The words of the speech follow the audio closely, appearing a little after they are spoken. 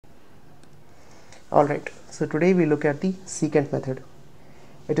Alright, so today we look at the secant method.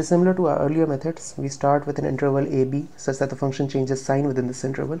 It is similar to our earlier methods. We start with an interval AB such that the function changes sign within this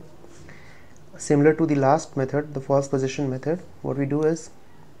interval. Similar to the last method, the false position method, what we do is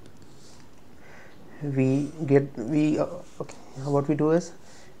we take the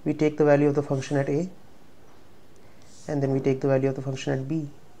value of the function at A and then we take the value of the function at B.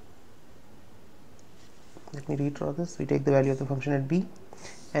 Let me redraw this. We take the value of the function at B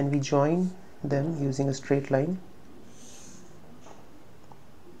and we join them using a straight line.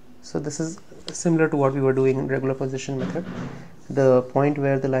 So this is similar to what we were doing in regular position method. The point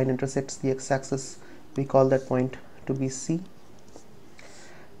where the line intersects the x-axis, we call that point to be C.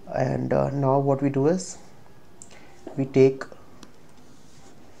 And now what we do is we take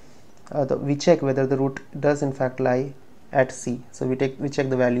we check whether the root does in fact lie at C. So we check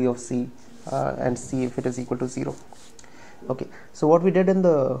the value of C and see if it is equal to 0. Okay, so what we did in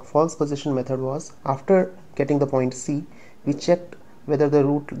the false position method was, after getting the point C, we checked whether the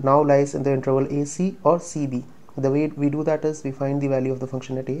root now lies in the interval AC or CB. The way we do that is we find the value of the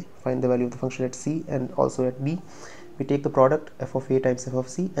function at A, find the value of the function at C and also at B. We take the product f of A times f of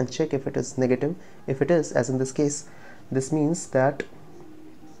C and check if it is negative. If it is, as in this case, this means that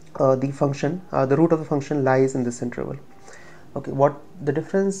the root of the function lies in this interval. Okay, what the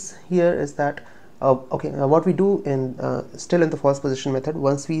difference here is that what we do in still in the false position method,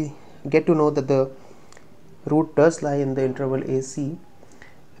 once we get to know that the root does lie in the interval AC,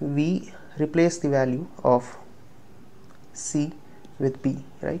 we replace the value of C with B,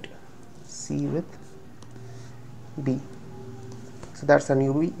 right? C with B. So that's our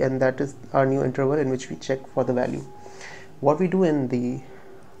new B, and that is our new interval in which we check for the value. What we do in the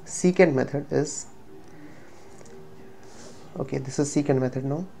secant method is, okay, this is secant method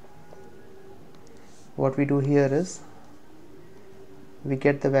now. What we do here is we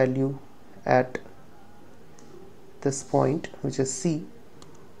get the value at this point, which is C.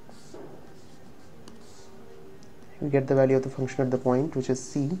 We get the value of the function at the point, which is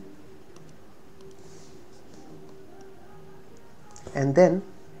C, and then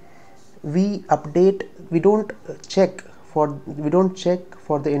we update. We don't check for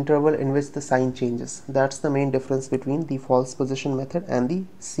the interval in which the sign changes. That's the main difference between the false position method and the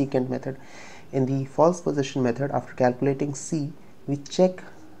secant method. In the false position method, after calculating C, we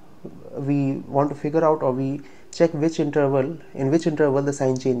want to figure out, or we check in which interval the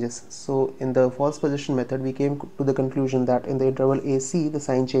sign changes. So in the false position method, we came to the conclusion that in the interval AC the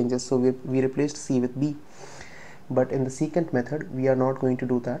sign changes, so we replaced C with B. But in the secant method, we are not going to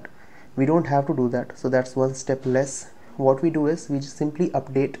do that. We don't have to do that, so that's one step less. What we do is we just simply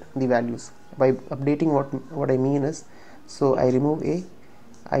update the values. By updating, what I mean is, so I remove A,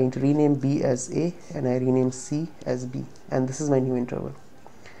 I rename B as A, and I rename C as B, and this is my new interval.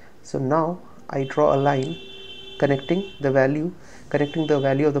 So now I draw a line connecting the value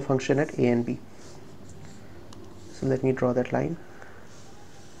of the function at A and B. So let me draw that line.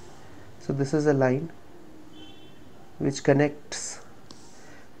 So this is a line which connects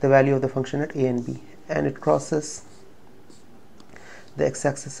the value of the function at A and B, and it crosses the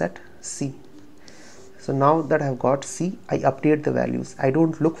x-axis at C. So now that I have got C, I update the values. I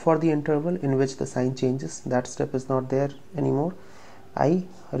don't look for the interval in which the sign changes. That step is not there anymore. I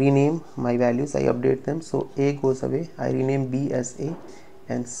rename my values, I update them. So A goes away, I rename B as A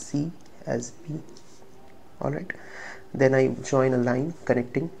and C as B. Alright, then I join a line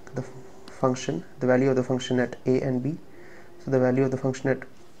connecting the value of the function at A and B. So the value of the function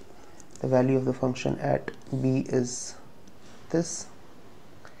at B is this,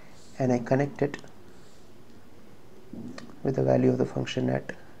 and I connect it with the value of the function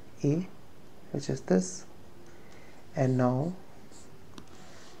at A, which is this, and now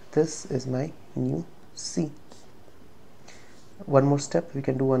this is my new C. One more step, we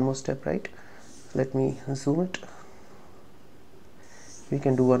can do one more step, right? Let me zoom it. We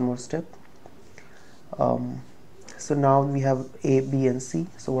can do one more step. So now we have A, B and C.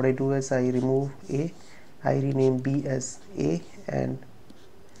 So what I do is I remove A, I rename B as A and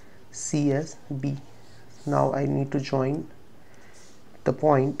C as B. Now I need to join the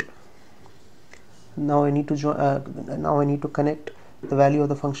point. Now I need to connect the value of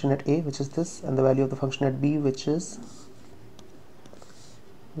the function at A, which is this, and the value of the function at B, which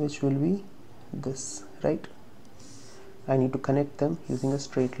will be this, right? I need to connect them using a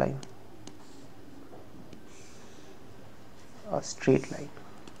straight line.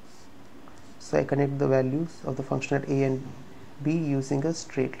 So I connect the values of the function at A and B using a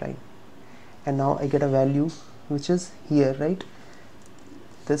straight line, and now I get a value which is here, right?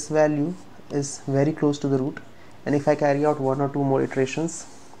 This value is very close to the root, and if I carry out one or two more iterations,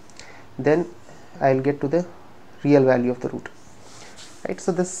 then I'll get to the real value of the root. Right,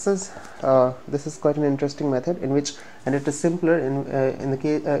 so this is quite an interesting method in which, and it is simpler in the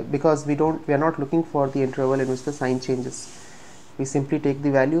case because we are not looking for the interval in which the sign changes. We simply take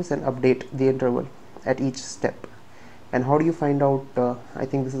the values and update the interval at each step. And how do you find out? I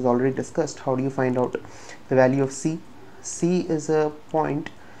think this is already discussed. How do you find out the value of C? C is a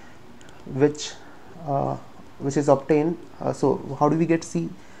point which is obtained. So how do we get C?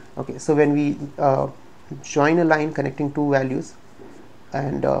 Okay, so when we join a line connecting two values,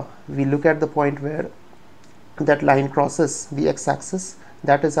 and we look at the point where that line crosses the x-axis,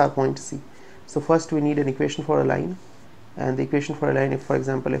 that is our point C. So first we need an equation for a line, and the equation for a line, if for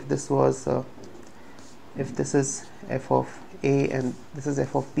example if this was if this is f of a and this is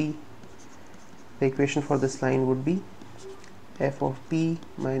f of b, the equation for this line would be f of b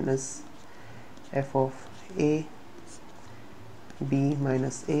minus f of a b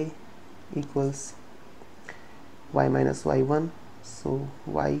minus a equals y minus y1. So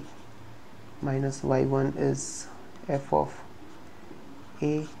y minus y1 is f of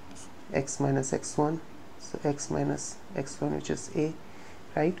a x minus x1, so x minus x1, which is a,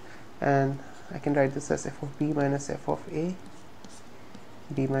 right? And I can write this as f of b minus f of a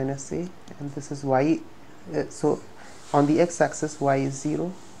b minus a, and this is y. So on the x-axis y is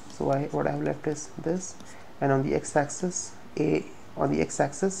 0, so what I have left is this, and on the x-axis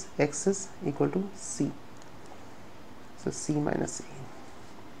x is equal to c, so c minus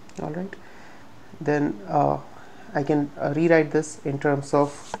a. All right, then I can rewrite this in terms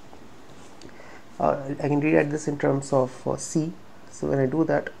of c. So when I do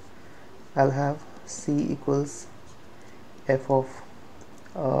that, I'll have c equals f of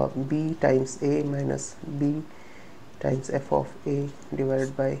b times a minus b times f of a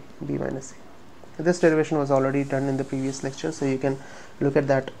divided by b minus a. This derivation was already done in the previous lecture, so you can look at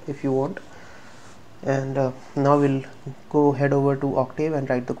that if you want. And now we'll head over to Octave and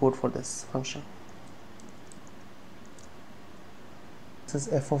write the code for this function. This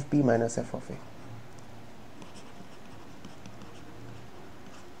is f of b minus f of a.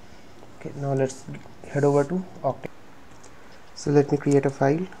 Okay, now let's head over to Octave. So let me create a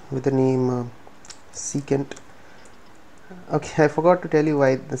file with the name Secant. Okay, I forgot to tell you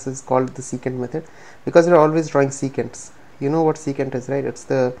why this is called the secant method, because we're always drawing secants. You know what secant is, right? It's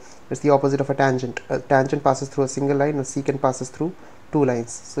the opposite of a tangent. A tangent passes through a single line, a secant passes through two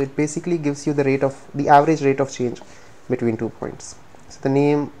lines. So it basically gives you the average rate of change between 2 points. So the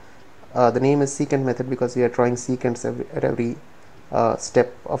name is secant method because we are drawing secants at every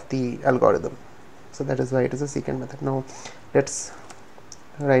step of the algorithm. So that is why it is a secant method. Now let's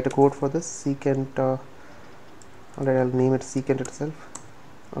write a code for this secant. Alright, I'll name it secant itself.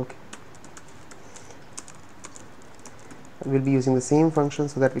 Okay, we'll be using the same function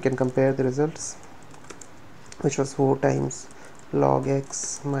so that we can compare the results, which was 4 times log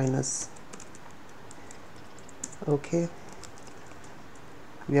x minus. Okay,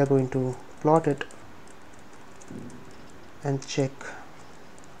 we are going to plot it and check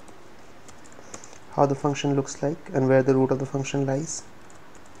how the function looks like and where the root of the function lies.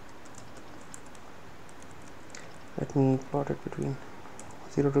 Let me plot it between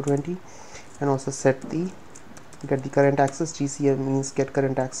 0 to 20 and also get the current axis. GCM means get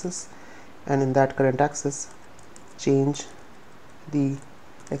current axis, and in that current axis change the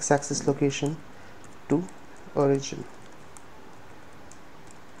x-axis location to origin.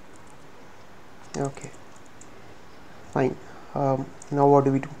 Okay, fine. Now what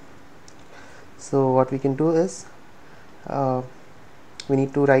do we do? So what we can do is we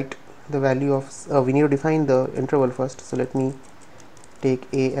need to write the value of we need to define the interval first. So let me take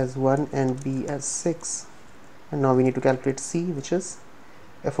a as 1 and b as 6, and now we need to calculate c, which is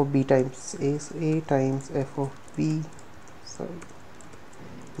f of b times a, so a times f of b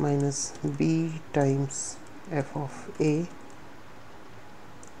minus b times f of a,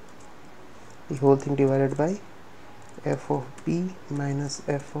 the whole thing divided by f of b minus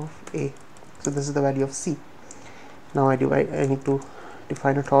f of a. So this is the value of c. Now I need to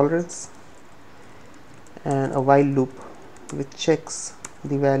define a tolerance and a while loop which checks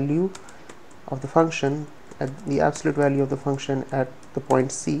the value of the function at the absolute value of the function at the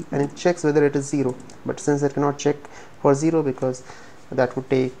point c, and it checks whether it is 0. But since it cannot check for 0 because that would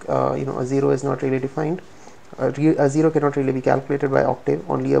take a 0 is not really defined, a 0 cannot really be calculated by Octave,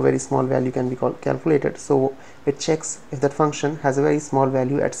 only a very small value can be calculated. So it checks if that function has a very small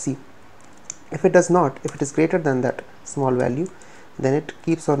value at c. If it does not, if it is greater than that small value, then it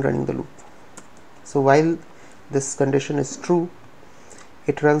keeps on running the loop. So while this condition is true,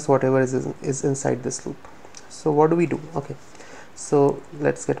 it runs whatever is inside this loop. So what do we do? Okay, so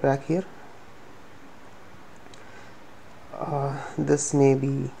let's get back here. This may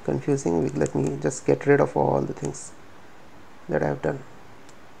be confusing. Let me just get rid of all the things that I have done.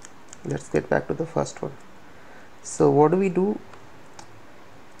 Let's get back to the first one. So what do?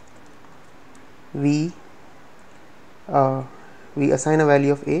 We assign a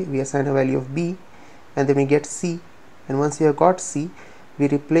value of A, we assign a value of B, and then we get C. And once we have got C, we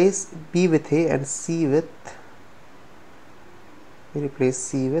replace B with A and C with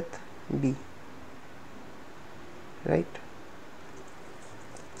B, right?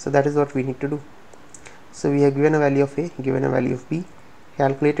 So that is what we need to do. So we have given a value of A, given a value of B,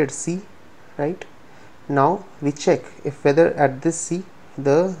 calculated C, right? Now we check if whether at this C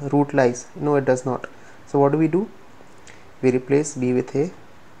the root lies. No, it does not. So what do? We replace B with A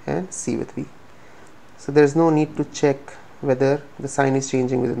and C with B. So there is no need to check whether the sign is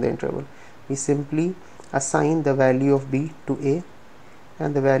changing within the interval. We simply assign the value of B to A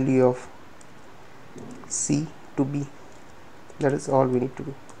and the value of C to B. That is all we need to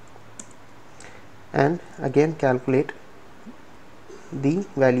do. And again calculate the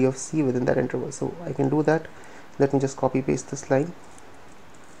value of C within that interval. So I can do that. Let me just copy paste this line.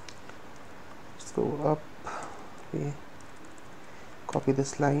 Let's go up. Okay. Copy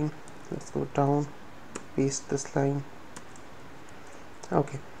this line. Let's go down. Paste this line.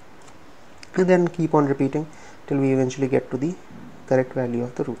 Okay. And then keep on repeating till we eventually get to the correct value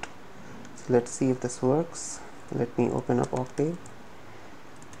of the root. So let's see if this works. Let me open up Octave.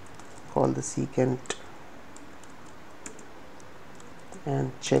 Call the secant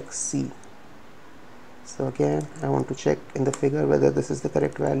and check C. So again I want to check in the figure whether this is the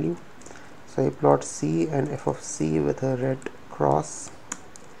correct value. So I plot C and f of C with a red cross,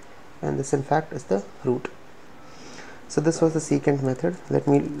 and this in fact is the root. So this was the secant method.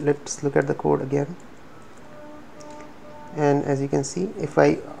 Let's look at the code again. And as you can see, if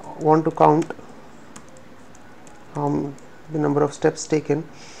I want to count the number of steps taken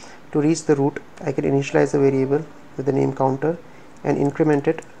to reach the root, I can initialize a variable with the name counter and increment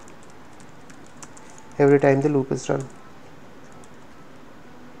it every time the loop is run.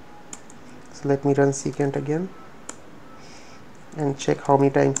 So let me run secant again and check how many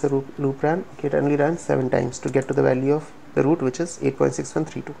times the loop ran. Okay, it only ran 7 times to get to the value of the root, which is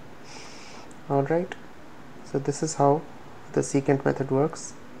 8.6132. Alright, so this is how the secant method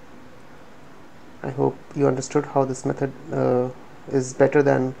works. I hope you understood how this method is better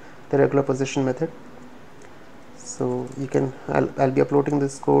than the regular position method. So you can, I'll be uploading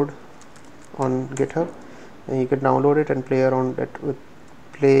this code on GitHub, and you can download it and play around it with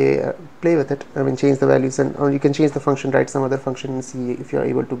play with it. I mean, change the values, and or you can change the function, write some other function and see if you are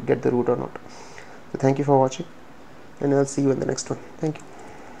able to get the root or not. So thank you for watching, and I'll see you in the next one. Thank you.